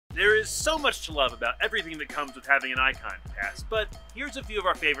There is so much to love about everything that comes with having an Icon Pass, but here's a few of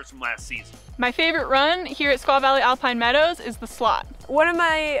our favorites from last season. My favorite run here at Squaw Valley Alpine Meadows is the slot. One of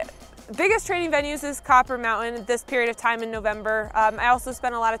my biggest training venues is Copper Mountain at this period of time in November. I also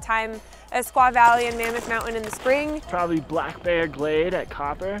spent a lot of time at Squaw Valley and Mammoth Mountain in the spring. Probably Black Bear Glade at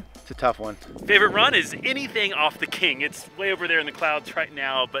Copper. It's a tough one. Favorite run is anything off the King. It's way over there in the clouds right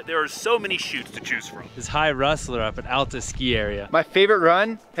now, but there are so many chutes to choose from. Is High Rustler up at Alta Ski Area. My favorite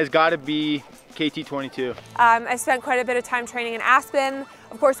run has got to be KT22. I spent quite a bit of time training in Aspen.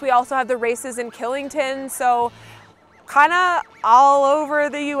 Of course, we also have the races in Killington, so kind of all over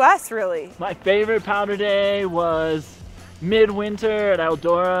the US really. My favorite powder day was midwinter at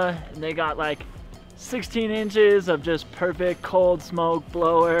Eldora, and they got like 16 inches of just perfect cold smoke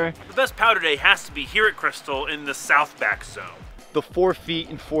blower. The best powder day has to be here at Crystal in the South Back Zone. The 4 feet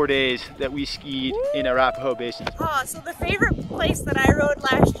in 4 days that we skied in Arapahoe Basin. Oh, so the favorite place that I rode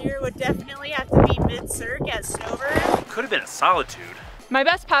last year would definitely have to be Mid-Cirque at Snowbird. Could have been at Solitude. My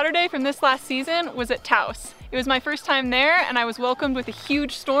best powder day from this last season was at Taos. It was my first time there, and I was welcomed with a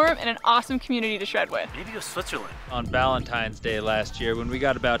huge storm and an awesome community to shred with. Maybe it was Switzerland. On Valentine's Day last year when we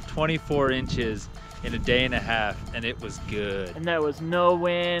got about 24 inches in a day and a half, and it was good. And there was no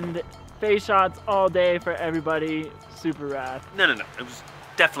wind, face shots all day for everybody, super rad. No, it was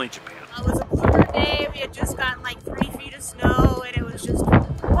definitely Japan. It was a bluebird day. We had just gotten like 3 feet of snow, and it was just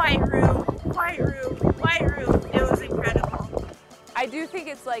white room, white room, white room. It was incredible. I do think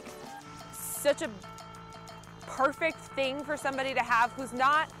it's like such a perfect thing for somebody to have who's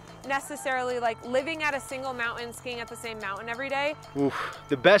not necessarily like living at a single mountain, skiing at the same mountain every day. Oof,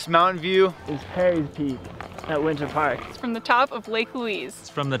 the best mountain view is Harry's Peak at Winter Park. It's from the top of Lake Louise. It's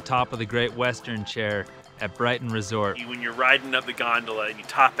from the top of the Great Western Chair at Brighton Resort. When you're riding up the gondola and you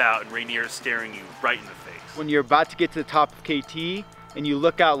top out and Rainier is staring you right in the face. When you're about to get to the top of KT and you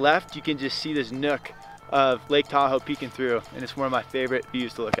look out left, you can just see this nook of Lake Tahoe peeking through, and it's one of my favorite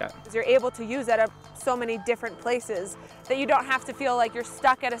views to look at. You're able to use it at so many different places that you don't have to feel like you're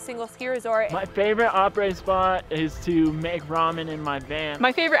stuck at a single ski resort. My favorite après spot is to make ramen in my van.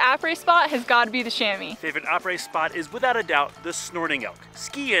 My favorite après spot has got to be the chamois. Favorite après spot is without a doubt the Snorting Elk.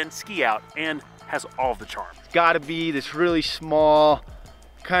 Ski in, ski out, and has all the charm. It's gotta be this really small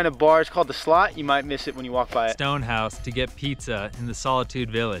kind of bar. It's called the Slot. You might miss it when you walk by it. Stonehouse to get pizza in the Solitude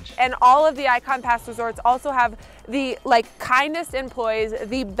Village. And all of the Icon Pass resorts also have the kindest employees,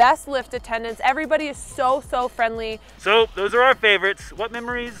 the best lift attendants. Everybody is so friendly. So those are our favorites. What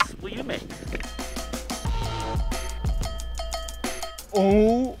memories will you make?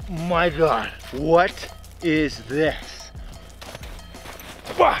 Oh my God, what is this?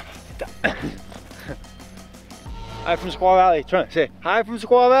 Hi from Squaw Valley. Trying to say hi from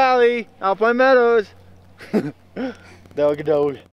Squaw Valley, Alpine Meadows. Dog.